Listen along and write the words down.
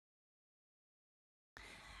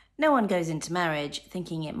No one goes into marriage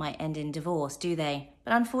thinking it might end in divorce, do they?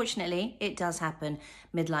 But unfortunately, it does happen.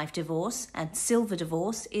 Midlife divorce and silver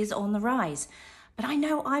divorce is on the rise. But I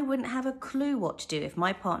know I wouldn't have a clue what to do if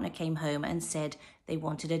my partner came home and said they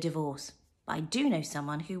wanted a divorce. But I do know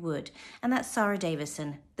someone who would, and that's Sarah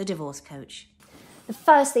Davison, the divorce coach. The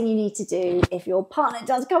first thing you need to do if your partner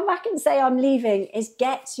does come back and say, I'm leaving, is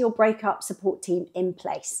get your breakup support team in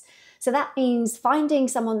place. So that means finding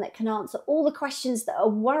someone that can answer all the questions that are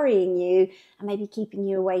worrying you and maybe keeping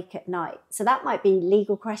you awake at night. So that might be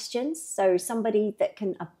legal questions. So somebody that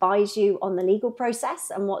can advise you on the legal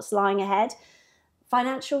process and what's lying ahead.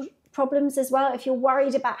 Financial problems as well. If you're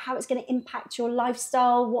worried about how it's going to impact your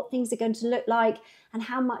lifestyle, what things are going to look like, and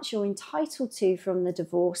how much you're entitled to from the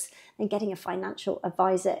divorce, then getting a financial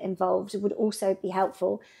advisor involved would also be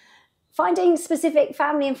helpful. Finding specific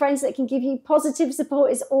family and friends that can give you positive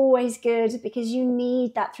support is always good, because you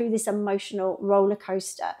need that through this emotional roller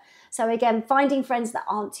coaster. So again, finding friends that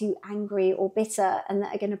aren't too angry or bitter and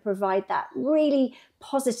that are going to provide that really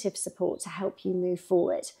positive support to help you move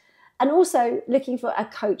forward. And also looking for a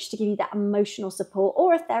coach to give you that emotional support,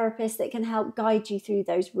 or a therapist that can help guide you through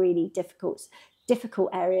those really difficult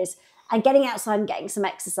areas, and getting outside and getting some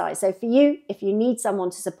exercise. So for you, if you need someone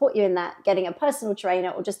to support you in that, getting a personal trainer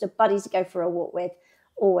or just a buddy to go for a walk with,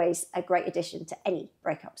 always a great addition to any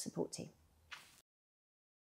breakup support team.